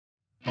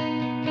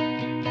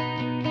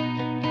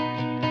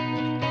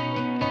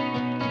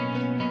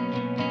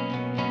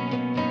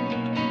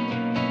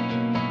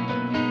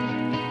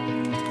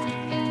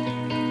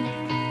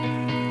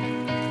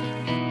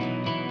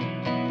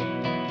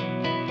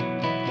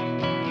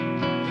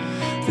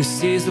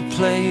This is a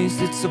place,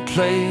 it's a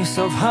place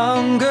of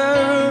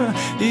hunger.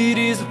 It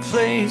is a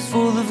place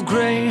full of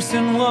grace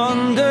and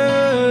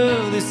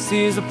wonder. This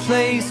is a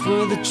place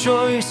where the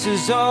choice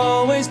is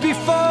always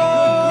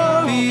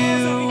before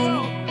you.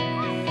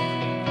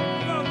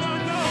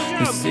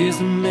 This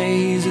is a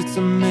maze, it's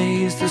a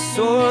maze to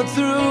sort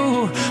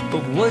through.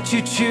 But what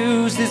you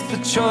choose is the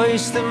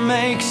choice that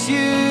makes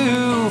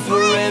you.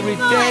 For every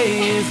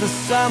day is the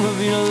sum of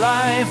your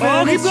life.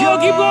 Oh, keep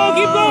going,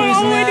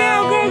 all the way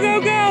down,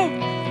 go.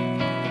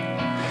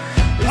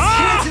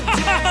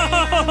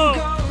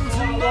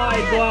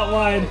 Go out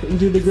wide and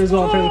do the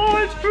Griswold thing.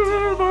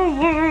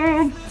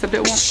 Except it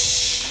won't.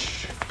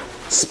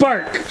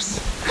 Sparks!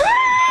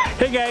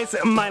 Hey guys,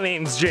 my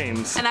name's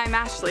James. And I'm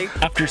Ashley.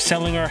 After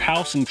selling our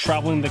house and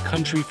traveling the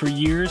country for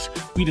years,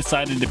 we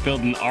decided to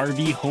build an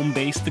RV home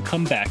base to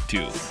come back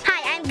to.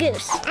 Hi, I'm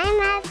Goose. I'm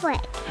Ashley.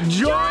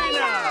 Join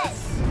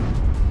us!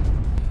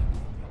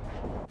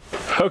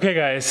 Okay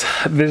guys,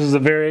 this is a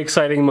very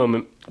exciting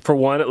moment. For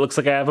one, it looks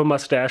like I have a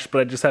mustache,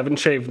 but I just haven't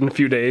shaved in a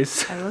few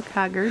days. I look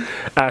haggard.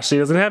 Ashley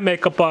doesn't have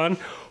makeup on.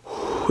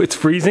 It's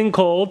freezing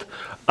cold.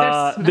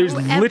 There's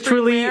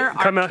literally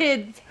our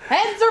kids'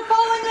 heads are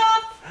falling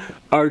off.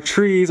 Our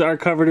trees are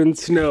covered in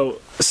snow.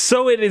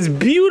 So it is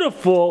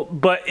beautiful,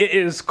 but it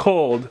is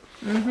cold.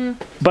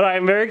 But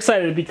I'm very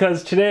excited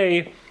because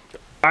today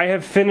I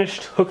have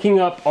finished hooking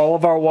up all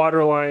of our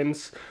water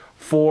lines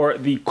for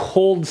the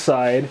cold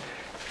side,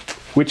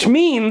 which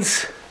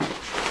means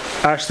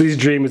Ashley's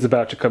dream is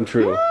about to come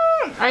true.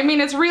 I mean,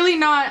 it's really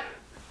not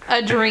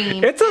a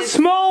dream. It's a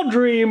small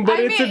dream, but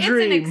it's a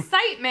dream. It's an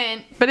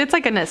excitement, but it's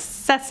like a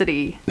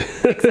necessity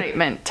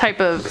excitement type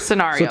of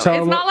scenario. So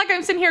it's not like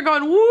I'm sitting here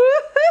going, woo!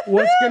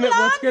 What's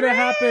gonna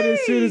happen as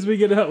soon as we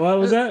get up? What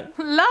was that?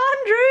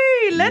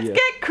 Laundry! Let's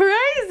get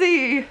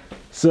crazy!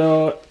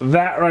 So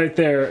that right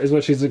there is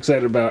what she's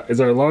excited about,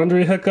 is our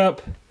laundry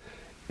hookup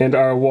and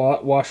our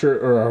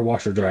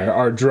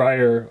our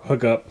dryer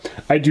hookup.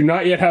 I do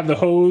not yet have the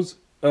hose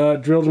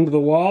drilled into the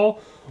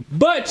wall,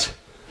 but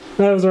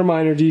those are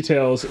minor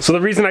details. So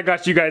the reason I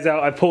got you guys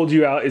out, I pulled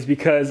you out, is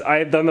because I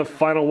have done the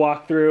final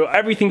walkthrough.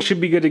 Everything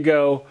should be good to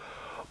go.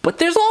 But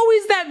there's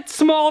always that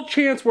small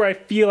chance where I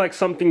feel like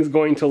something's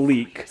going to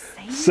leak.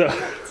 So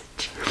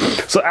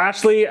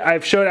Ashley,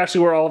 I've showed Ashley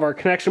where all of our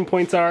connection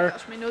points are. Oh my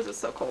gosh, my nose is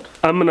so cold.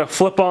 I'm gonna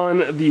flip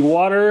on the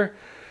water.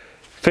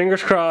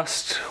 Fingers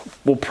crossed,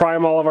 we'll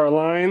prime all of our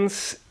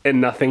lines and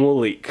nothing will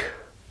leak.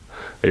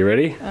 Are you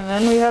ready? And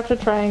then we have to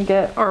try and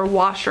get our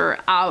washer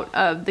out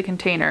of the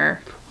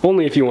container.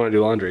 Only if you want to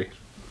do laundry.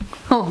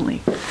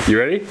 Only. You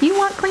ready? You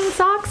want clean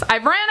socks?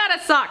 I've ran out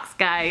of socks,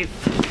 guys.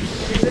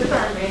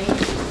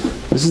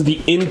 This is the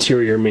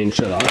interior main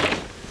shut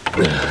off.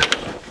 Okay,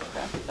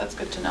 that's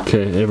good to know.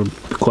 Okay, everyone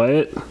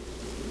quiet.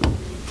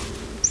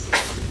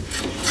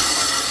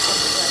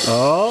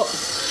 Oh.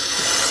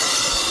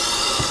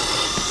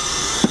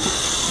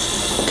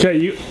 Okay,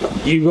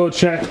 you go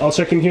check. I'll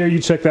check in here, you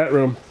check that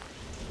room.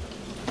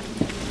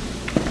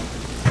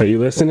 Are you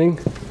listening?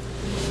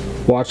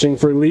 Watching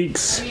for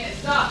leaks? I mean, it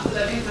stopped, so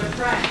that means they're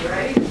cracked,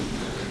 right?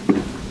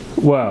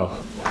 Well,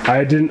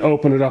 I didn't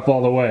open it up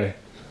all the way.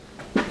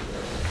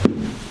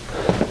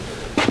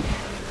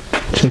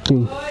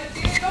 Checking. Oh, I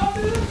see it going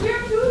through the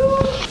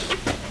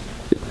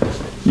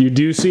tube. You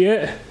do see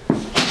it?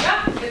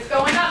 Yeah, it's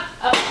going up.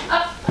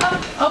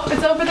 Oh,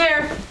 it's over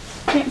there.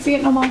 Can't see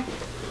it no more.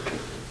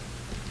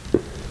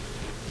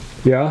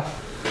 Yeah?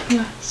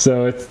 Yeah.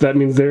 So that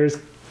means there's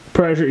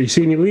pressure. You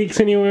see any leaks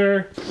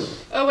anywhere?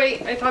 Oh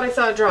wait, I thought I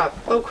saw a drop.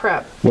 Oh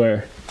crap.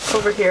 Where?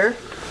 Over here.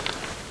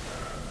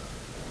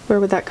 Where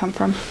would that come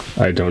from?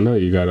 I don't know.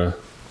 You gotta.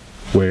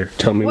 Where?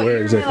 Tell me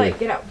where exactly. Light?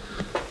 Get out.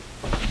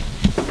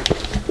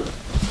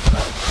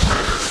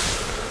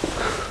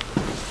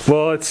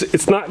 Well,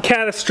 it's not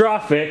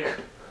catastrophic.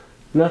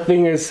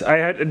 Nothing is.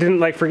 I didn't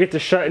like forget to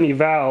shut any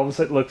valves.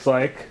 It looks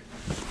like.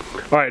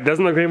 All right,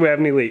 doesn't look like we have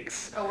any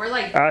leaks. Oh, we're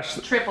like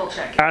triple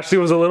checking. Ashley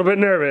was a little bit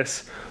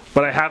nervous,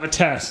 but I have a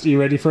test.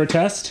 You ready for a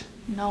test?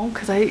 No,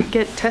 because I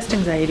get test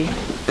anxiety.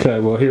 Okay,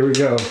 well here we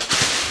go.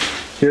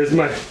 Here's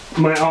my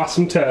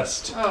awesome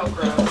test. Oh,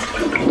 gross.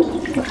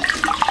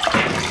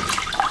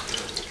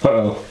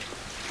 Uh-oh.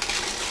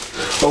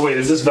 Oh wait,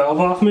 is this valve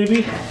off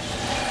maybe?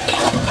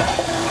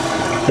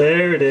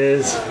 There it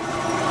is.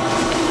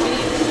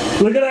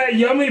 Look at that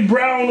yummy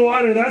brown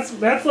water.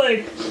 That's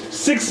like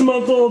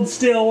 6-month-old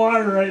stale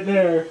water right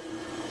there.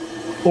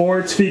 Or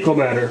it's fecal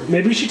matter.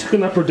 Maybe she took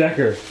an upper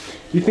decker.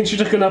 You think she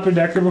took an upper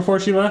decker before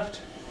she left?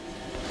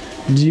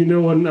 Do you know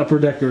what an upper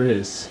decker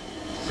is?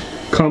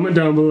 Comment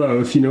down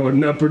below if you know what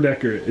an upper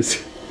decker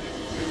is.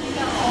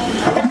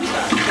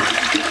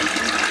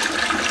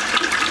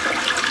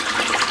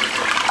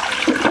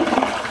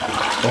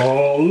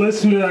 Oh,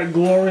 listen to that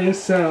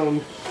glorious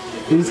sound.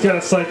 We just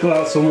gotta cycle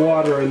out some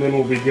water and then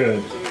we'll be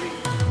good.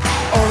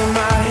 All in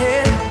my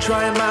head,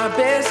 trying my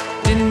best,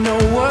 didn't know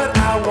what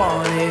I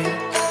wanted.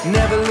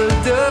 Never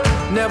looked up,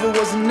 never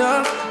was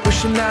enough,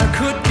 wishing I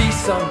could be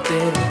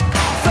something.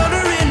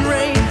 Thunder and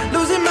rain,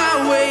 losing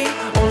my way,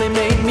 only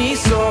made me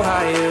so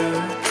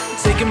higher.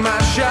 Taking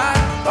my shot,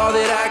 all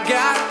that I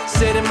got,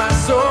 setting my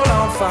soul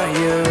on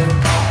fire.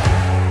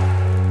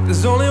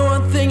 There's only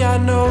one thing I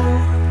know,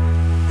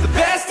 the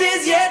best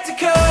is yet to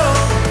come.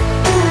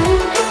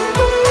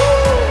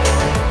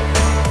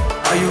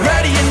 Are you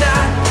ready or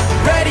not?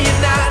 Ready or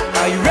not?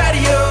 Are you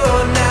ready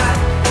or not?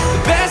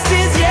 The best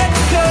is yet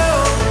to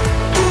come.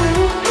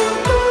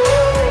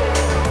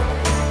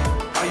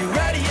 Are you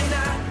ready or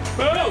not?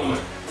 Boom!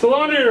 It's a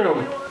laundry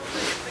room.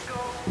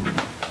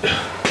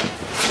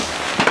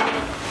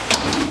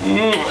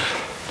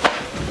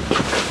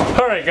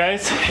 Alright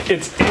guys,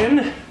 it's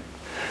in.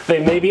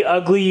 They may be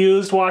ugly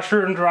used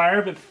washer and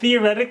dryer, but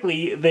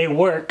theoretically they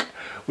work.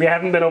 We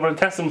haven't been able to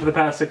test them for the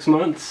past 6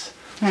 months.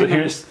 So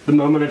here's the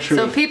moment of truth.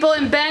 So people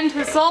in Bend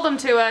who sold them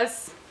to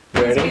us,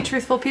 let's Ready? be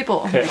truthful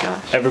people. Okay. Oh my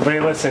gosh. Everybody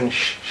listen.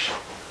 Shh, shh.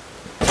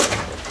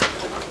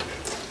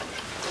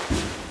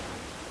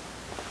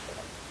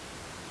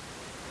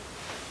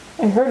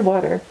 I heard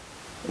water.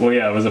 Well,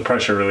 yeah, it was a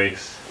pressure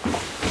release.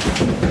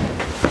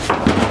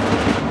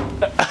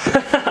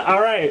 All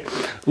right,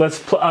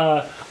 let's.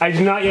 I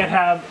do not yet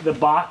have the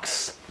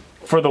box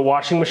for the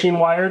washing machine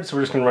wired, so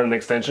we're just gonna run an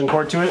extension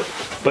cord to it.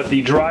 But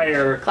the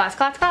dryer, Class.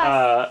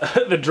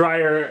 the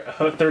dryer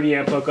 30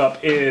 amp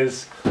hookup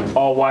is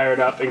all wired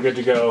up and good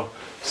to go.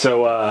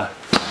 So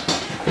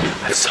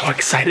I'm so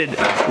excited.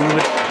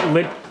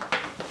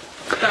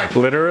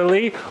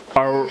 Literally,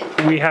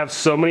 we have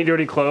so many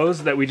dirty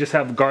clothes that we just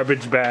have a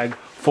garbage bag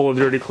full of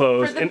dirty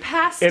clothes. For the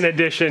past in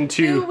addition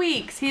to 2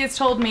 weeks, he has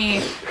told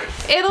me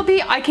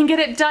I can get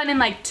it done in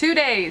like 2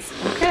 days.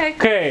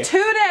 Okay.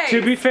 2 days.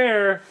 To be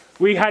fair,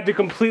 we had to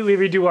completely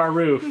redo our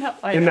roof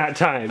in that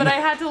time. But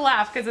I had to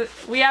laugh because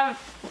we have,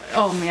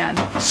 oh man.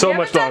 So we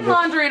much haven't done laundry.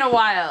 laundry in a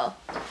while.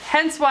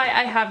 Hence why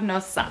I have no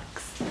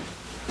socks.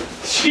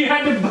 She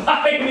had to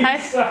buy me I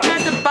socks.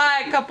 had to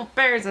buy a couple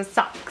pairs of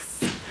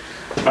socks.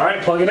 All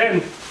right, plug it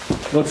in.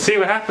 Let's see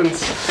what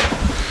happens.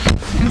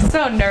 I'm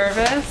so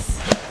nervous.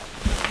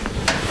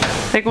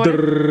 Like what,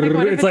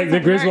 It's like the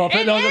Griswold.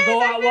 It No, is, go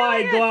I out feel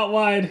wide. it. Go out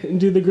wide and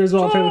do the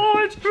Griswold thing.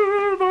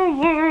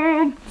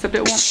 Except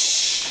it won't.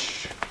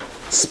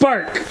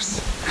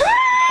 Sparks.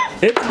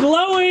 It's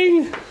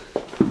glowing.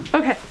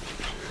 Okay.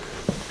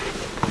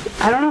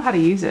 I don't know how to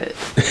use it.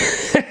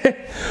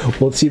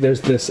 Well, see,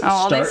 there's this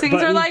Oh, start these things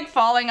button. are like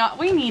falling off.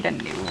 We need a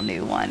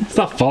new one. It's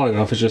not falling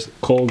off. It's just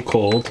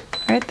cold.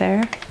 Right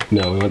there.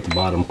 No, we went the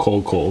bottom.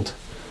 Cold.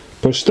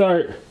 Push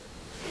start.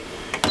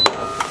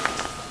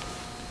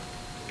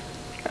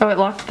 Oh, it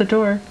locked the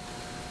door.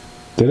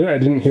 Did it? I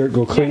didn't hear it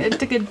go clink. It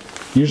took a.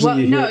 Usually Well,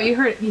 you hear no, it.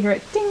 you heard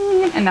it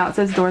ding, and now it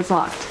says door's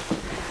locked.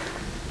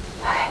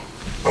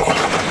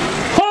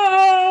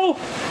 Oh!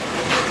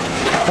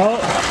 Oh!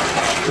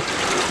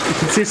 You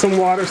can see some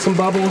water, some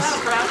bubbles.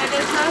 How brown it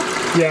is now?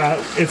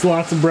 Yeah, it's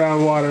lots of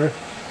brown water,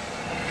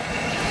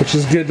 which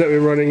is good that we're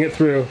running it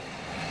through.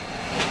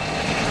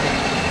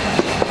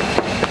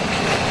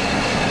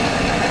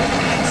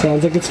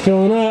 Sounds like it's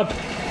filling up.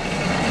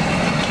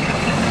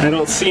 I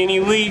don't see any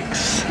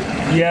leaks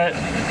yet.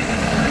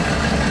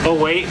 Oh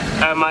wait,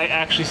 I might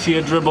actually see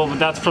a dribble, but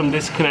that's from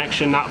this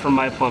connection, not from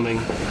my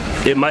plumbing.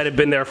 It might have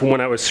been there from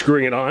when I was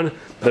screwing it on.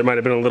 There might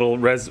have been a little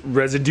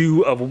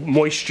residue of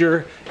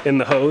moisture in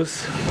the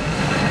hose.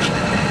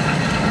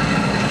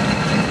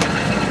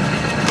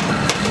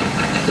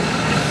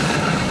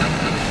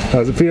 How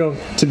does it feel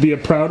to be a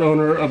proud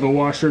owner of a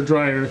washer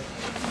dryer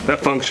that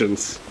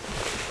functions?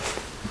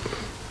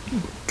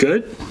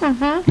 Good?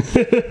 Mm-hmm.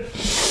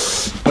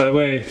 By the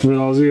way, for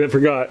those of you that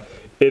forgot,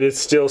 it is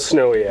still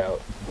snowy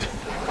out.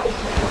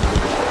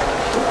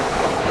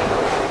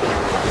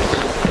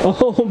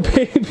 Oh,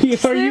 baby,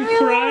 are you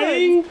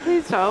crying?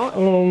 Please don't.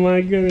 Oh my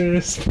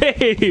goodness,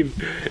 babe,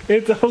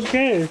 it's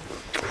okay.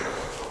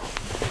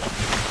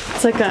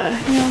 It's like a,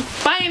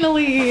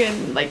 finally,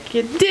 and like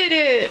you did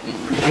it.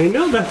 I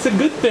know, that's a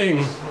good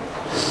thing.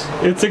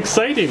 It's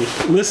exciting.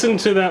 Listen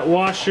to that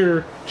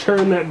washer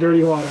churn that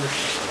dirty water.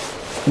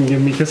 Can you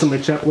give me a kiss on my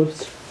chap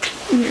lips?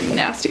 Your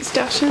nasty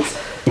stashes.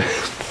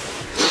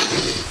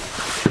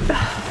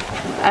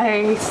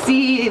 I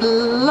see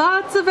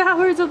lots of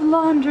hours of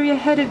laundry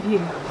ahead of you.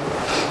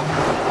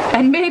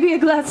 And maybe a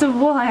glass of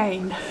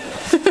wine.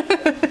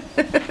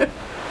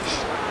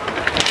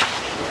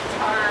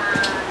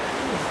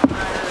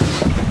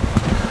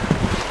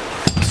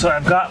 So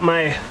I've got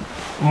my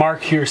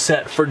mark here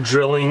set for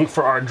drilling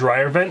for our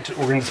dryer vent.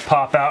 We're gonna just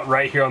pop out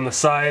right here on the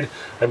side.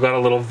 I've got a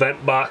little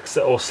vent box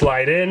that will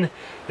slide in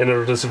and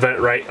it'll just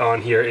vent right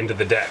on here into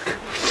the deck.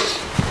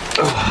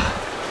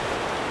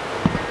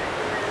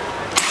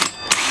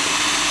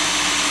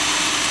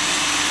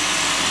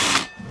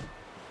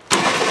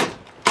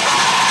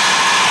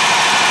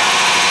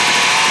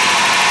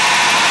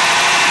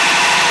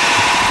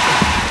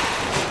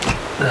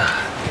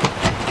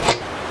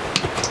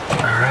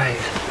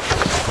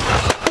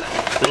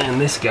 And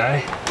this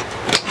guy,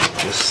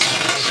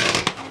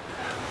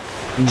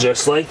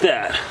 just like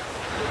that.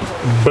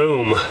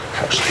 Boom.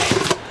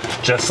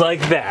 Actually, just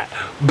like that.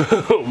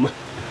 Boom.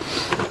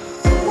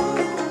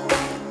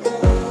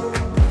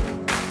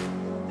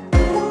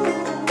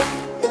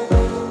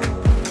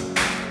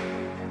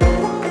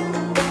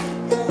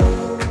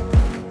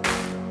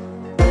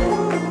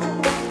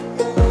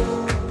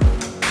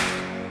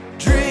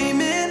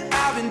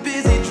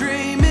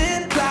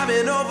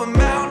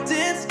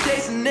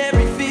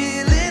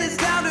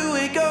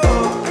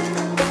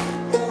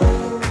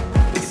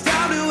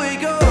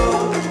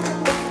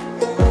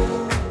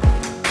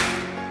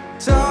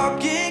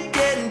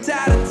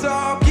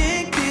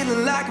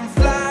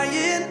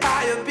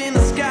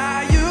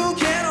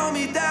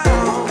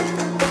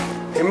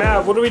 Hey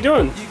Mav, what are we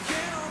doing?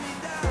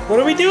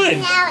 What are we doing?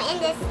 Now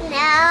in the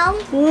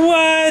snow.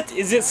 What?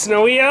 Is it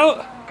snowy out?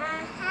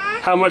 Uh-huh.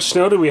 How much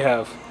snow do we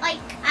have? Like,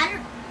 I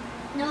don't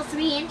know,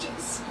 3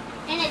 inches.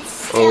 And it's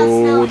still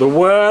Oh, snowing. the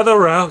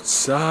weather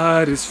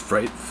outside is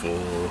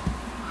frightful.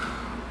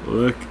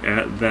 Look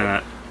at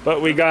that.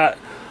 But we got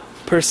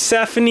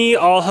Persephone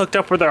all hooked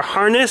up with our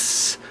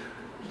harness,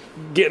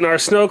 getting our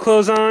snow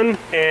clothes on,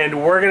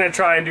 and we're gonna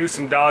try and do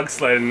some dog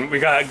sledding. We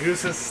got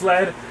Goose's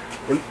sled.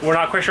 We're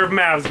not quite sure if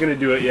Mav's gonna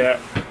do it yet,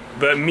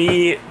 but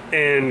me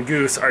and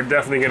Goose are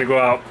definitely gonna go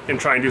out and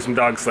try and do some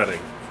dog sledding.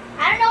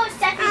 I don't know if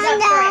Stephanie's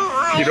up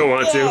for it. You don't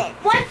want to?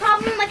 One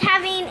problem with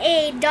having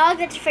a dog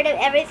that's afraid of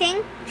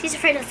everything, she's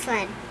afraid of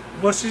sled.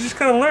 Well, she's just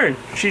gotta learn.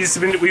 She's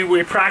been.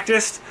 We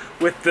practiced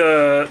with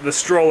the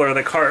stroller,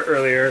 the cart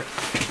earlier,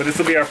 but this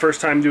will be our first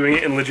time doing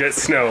it in legit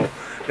snow.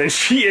 And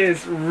she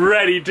is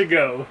ready to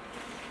go.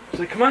 She's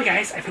like, "Come on,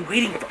 guys! I've been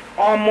waiting for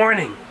all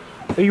morning.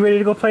 Are you ready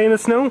to go play in the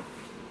snow?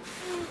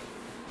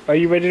 Are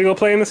you ready to go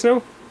play in the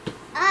snow?"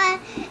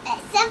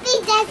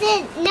 Sophie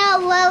doesn't know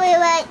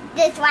what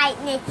this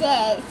whiteness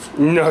is.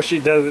 No, she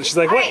doesn't. She's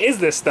like, "What is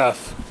this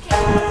stuff?"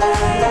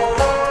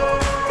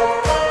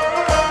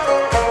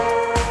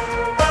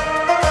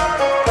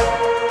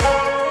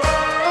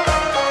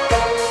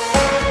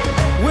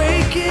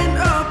 Waking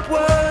up,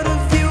 what a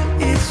view,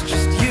 it's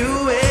just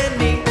you and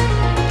me.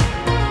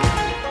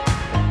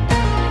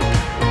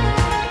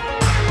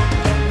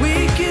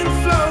 We can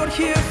float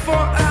here for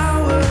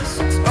hours,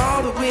 it's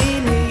all that we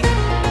need.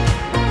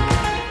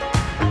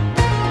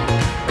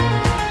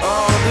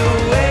 All the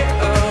weight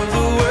of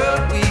the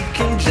world, we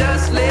can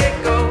just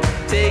let go.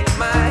 Take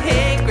my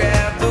hand,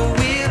 grab the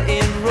wheel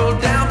and roll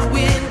down the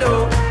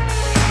window.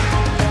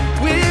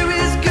 We're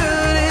as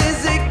good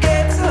as it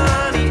gets,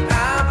 honey,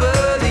 I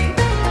believe.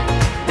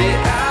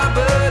 Yeah, I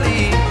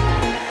believe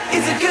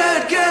it's a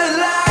good, good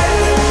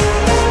life.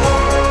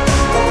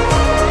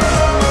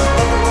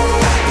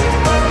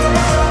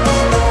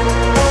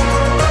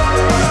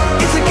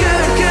 It's a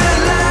good, good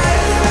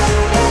life.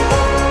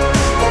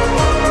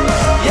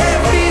 Yeah,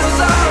 it feels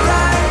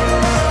alright.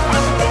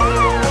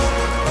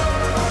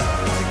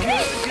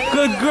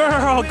 Good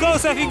girl. Go,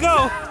 Seffi,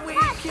 go.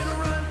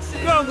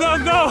 Go, go,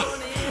 go.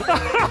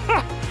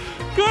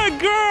 Good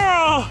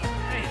girl.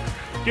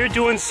 You're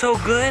doing so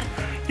good.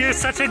 You're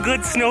such a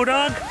good snow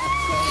dog.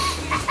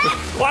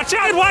 Watch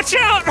out, watch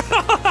out.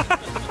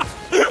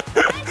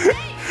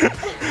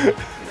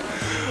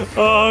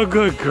 Oh,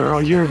 good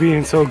girl. You're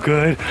being so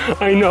good.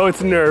 I know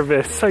it's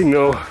nervous. I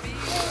know.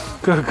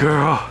 Good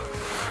girl.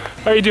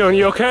 How you doing?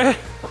 You okay?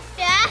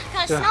 Yeah,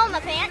 got snow in my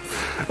pants.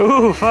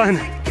 Ooh, fun.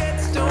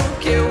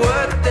 Don't care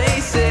what they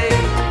say,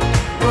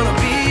 gonna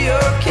be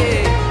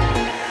okay.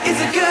 It's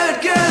a good,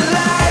 good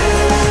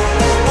life.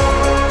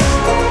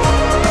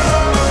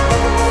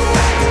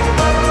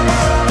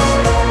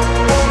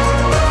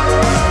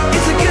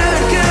 It's a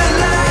good, good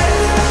life.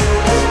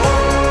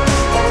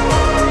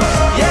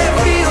 Yeah, it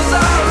feels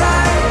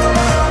alright.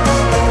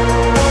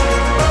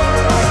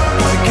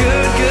 It's a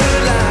good, good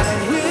life.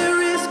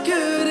 We're as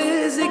good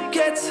as it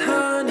gets,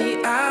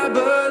 honey, I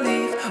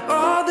believe.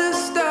 All the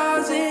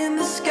stars in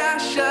the sky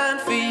shine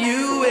for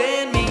you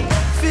and me.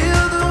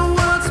 Feel the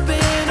world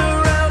spin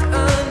around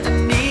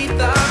underneath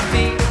our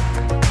feet.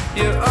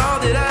 You're all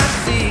that I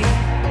see.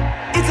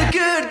 It's a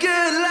good,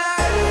 good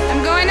life.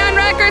 I'm going on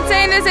record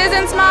saying this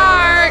isn't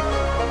smart.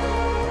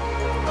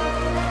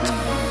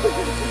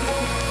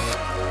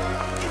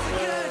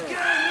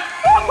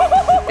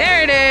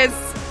 There it is.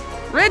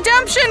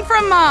 Redemption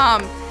from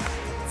Mom.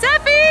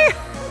 Seffi!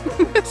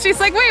 She's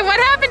like, wait, what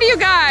happened to you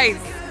guys?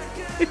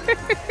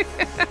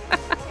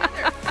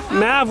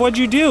 Mav, what'd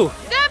you do?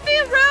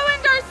 Seffi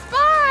ruined our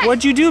spot.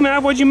 What'd you do,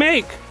 Mav? What'd you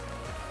make?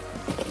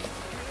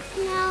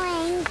 Snow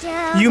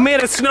angel. You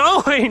made a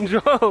snow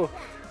angel.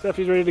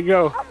 Steffi's ready to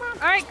go. All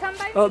right, come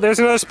by. Oh, there's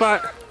another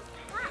spot.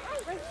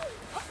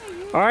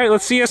 All right,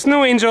 let's see a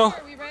snow angel.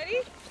 Are we ready?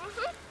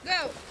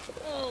 Go.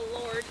 Oh,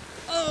 Lord.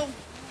 Oh,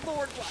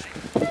 Lord,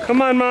 why?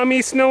 Come on,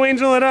 Mommy, snow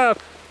angel it up.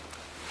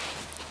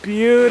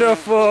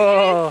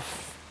 Beautiful.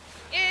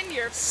 In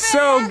your face.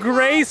 So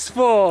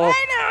graceful.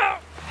 I know.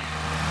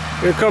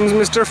 Here comes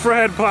Mr.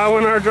 Fred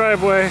plowing our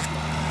driveway.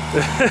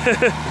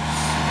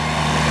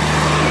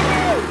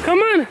 Come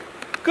on.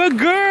 Good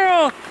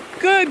girl.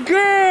 Good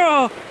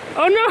girl.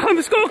 Oh no, I'm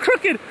just going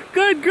crooked.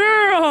 Good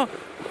girl.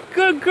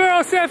 Good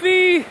girl,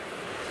 Seffi.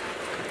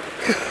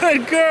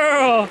 Good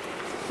girl.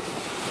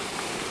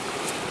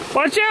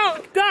 Watch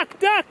out. Duck,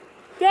 duck,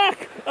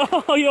 duck.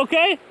 Oh, you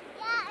okay?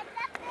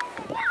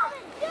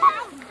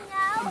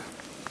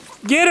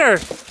 Get her.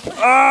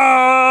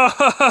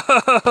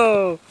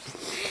 Oh.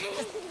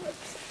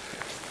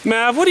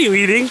 Mav, what are you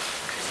eating?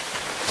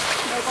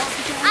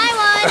 I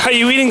won. Are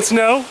you eating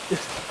snow?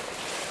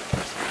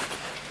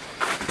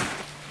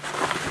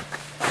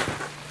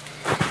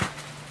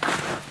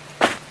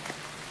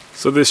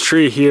 So this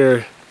tree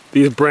here,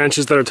 these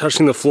branches that are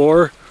touching the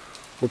floor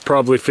were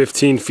probably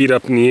 15 feet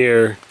up in the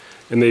air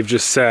and they've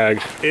just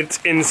sagged. It's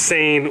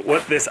insane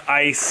what this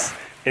ice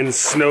and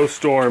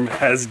snowstorm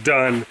has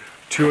done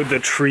to the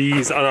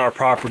trees on our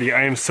property.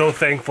 I am so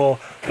thankful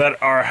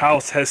that our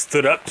house has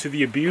stood up to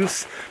the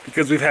abuse,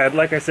 because we've had,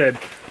 like I said,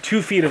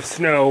 2 feet of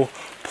snow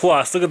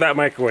plus. Look at that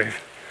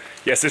microwave.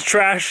 Yes, it's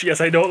trash. Yes,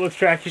 I know it looks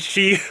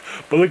trashy,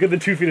 but look at the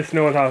 2 feet of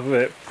snow on top of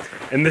it.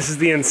 And this is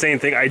the insane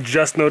thing. I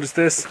just noticed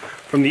this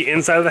from the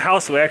inside of the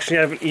house, so I actually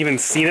haven't even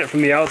seen it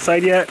from the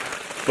outside yet,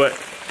 but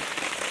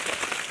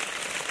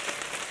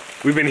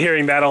we've been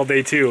hearing that all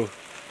day too.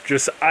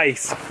 Just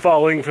ice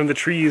falling from the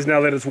trees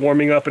now that it's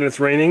warming up and it's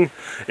raining.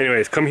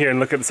 Anyways, come here and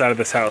look at the side of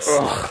this house.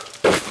 Ugh.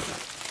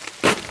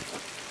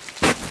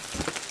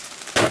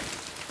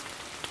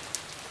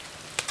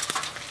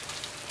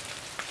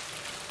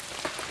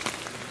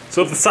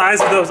 So if the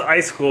size of those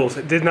icicles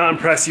did not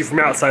impress you from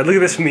outside, look at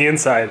this from the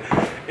inside.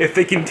 If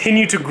they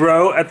continue to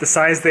grow at the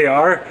size they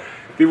are,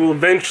 they will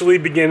eventually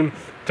begin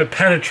to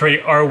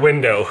penetrate our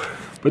window.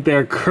 But they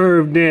are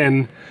curved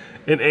in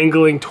and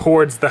angling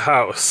towards the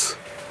house.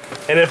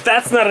 And if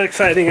that's not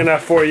exciting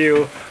enough for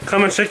you,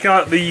 come and check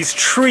out these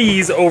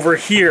trees over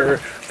here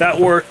that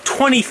were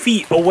 20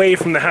 feet away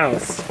from the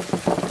house.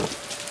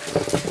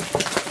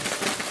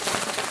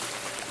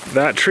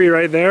 That tree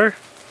right there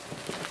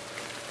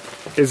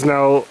is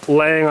now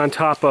laying on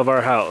top of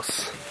our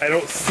house. I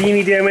don't see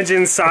any damage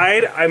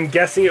inside. I'm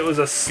guessing it was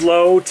a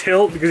slow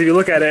tilt, because if you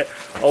look at it,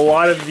 a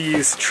lot of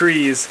these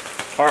trees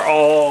are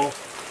all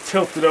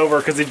tilted over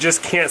because it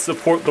just can't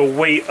support the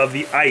weight of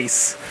the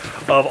ice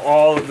of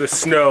all of the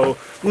snow.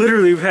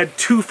 Literally, we've had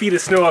 2 feet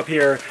of snow up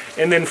here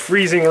and then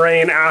freezing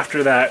rain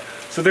after that.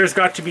 So there's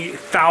got to be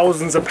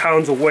thousands of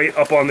pounds of weight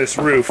up on this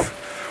roof,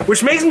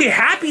 which makes me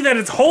happy that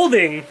it's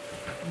holding,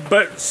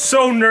 but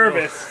so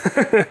nervous.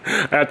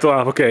 I have to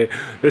laugh. Okay,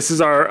 this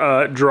is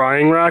our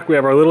drying rack. We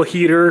have our little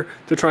heater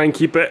to try and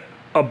keep it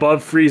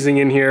above freezing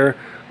in here,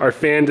 our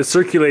fan to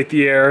circulate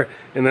the air,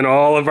 and then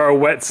all of our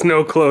wet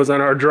snow clothes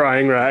on our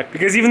drying rack.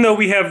 Because even though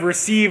we have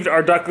received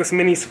our ductless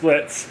mini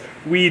splits,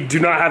 we do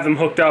not have them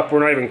hooked up. We're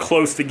not even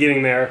close to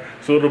getting there,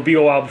 so it'll be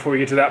a while before we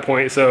get to that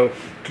point. So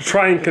to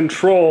try and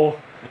control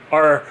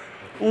our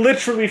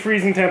literally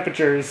freezing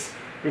temperatures,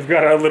 we've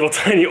got our little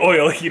tiny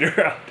oil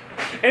heater out.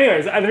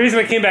 Anyways, the reason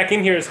I came back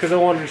in here is because I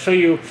wanted to show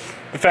you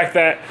the fact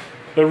that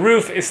the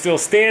roof is still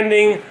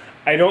standing.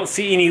 I don't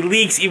see any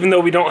leaks, even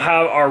though we don't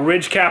have our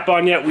ridge cap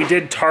on yet. We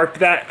did tarp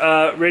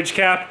that ridge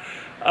cap,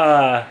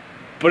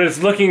 but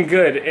it's looking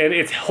good, and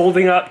it's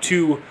holding up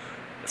to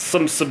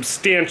some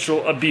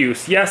substantial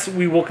abuse. Yes,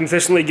 we will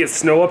consistently get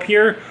snow up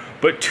here,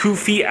 but 2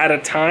 feet at a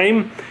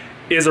time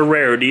is a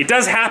rarity. It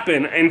does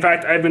happen. In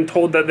fact, I've been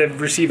told that they've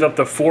received up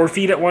to 4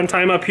 feet at one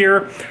time up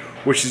here,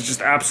 which is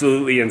just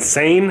absolutely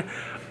insane.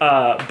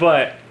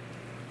 But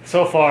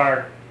so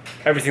far,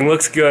 everything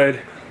looks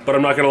good, but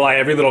I'm not gonna lie,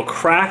 every little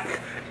crack,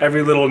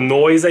 every little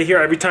noise I hear,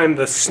 every time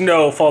the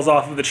snow falls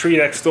off of the tree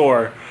next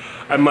door,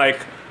 I'm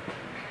like,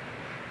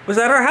 was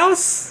that our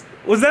house?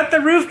 Was that the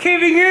roof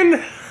caving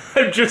in?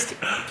 I'm just,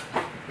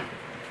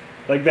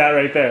 like that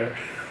right there.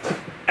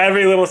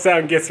 Every little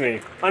sound gets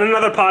me. On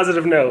another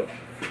positive note,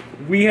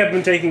 we have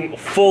been taking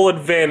full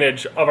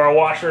advantage of our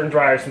washer and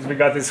dryer since we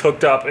got this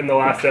hooked up in the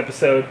last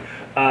episode.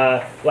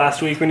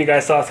 Last week when you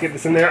guys saw us get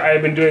this in there, I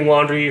have been doing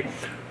laundry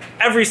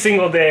every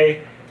single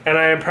day, and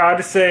I am proud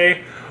to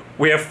say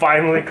we have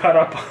finally caught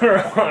up on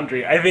our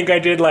laundry. I think I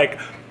did like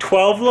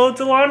 12 loads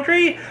of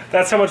laundry.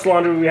 That's how much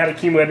laundry we had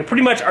accumulated.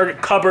 Pretty much our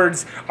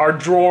cupboards, our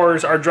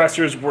drawers, our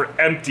dressers were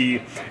empty.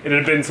 It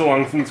had been so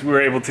long since we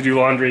were able to do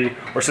laundry,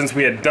 or since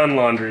we had done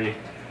laundry.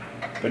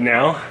 But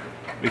now,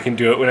 we can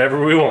do it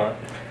whenever we want.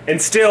 And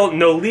still,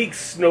 no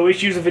leaks, no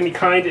issues of any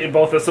kind in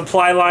both the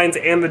supply lines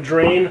and the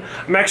drain.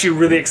 I'm actually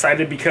really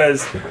excited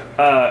because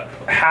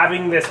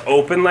having this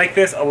open like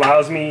this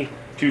allows me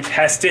to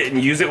test it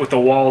and use it with the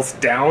walls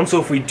down. So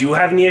if we do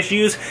have any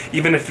issues,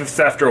 even if it's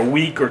after a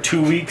week or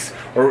 2 weeks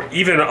or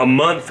even a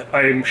month,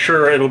 I'm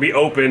sure it'll be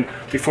open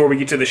before we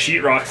get to the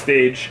sheetrock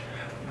stage,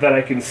 that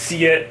I can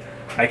see it,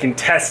 I can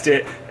test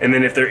it, and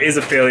then if there is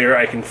a failure,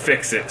 I can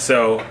fix it.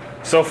 So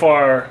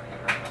far,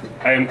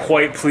 I am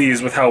quite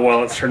pleased with how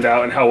well it's turned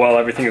out and how well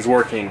everything is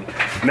working.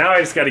 Now I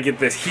just got to get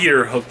this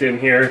heater hooked in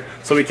here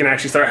so we can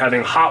actually start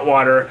having hot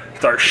water,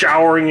 start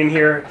showering in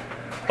here.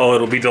 Oh,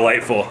 it'll be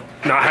delightful.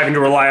 Not having to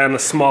rely on the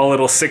small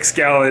little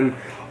 6-gallon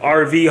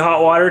RV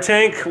hot water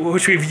tank,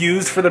 which we've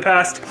used for the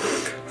past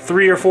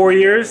 3 or 4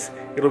 years.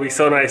 It'll be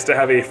so nice to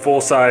have a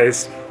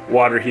full-size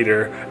water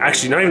heater.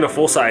 Actually, not even a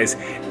full-size,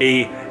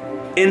 a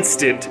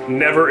instant,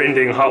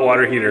 never-ending hot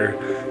water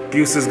heater.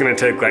 Goose is gonna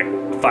take like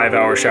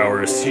 5-hour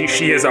showers.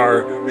 She is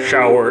our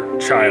shower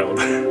child.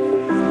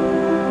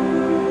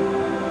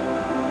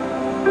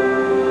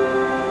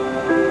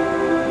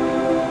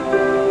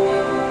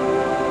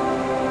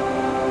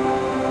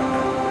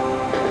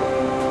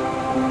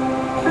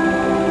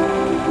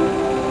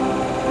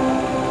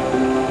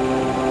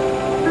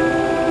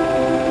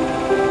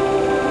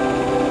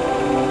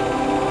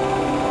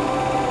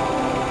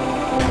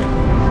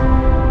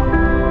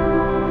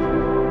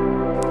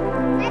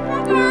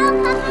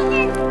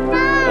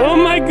 Oh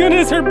my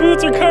goodness, her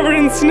boots are covered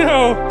in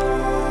snow.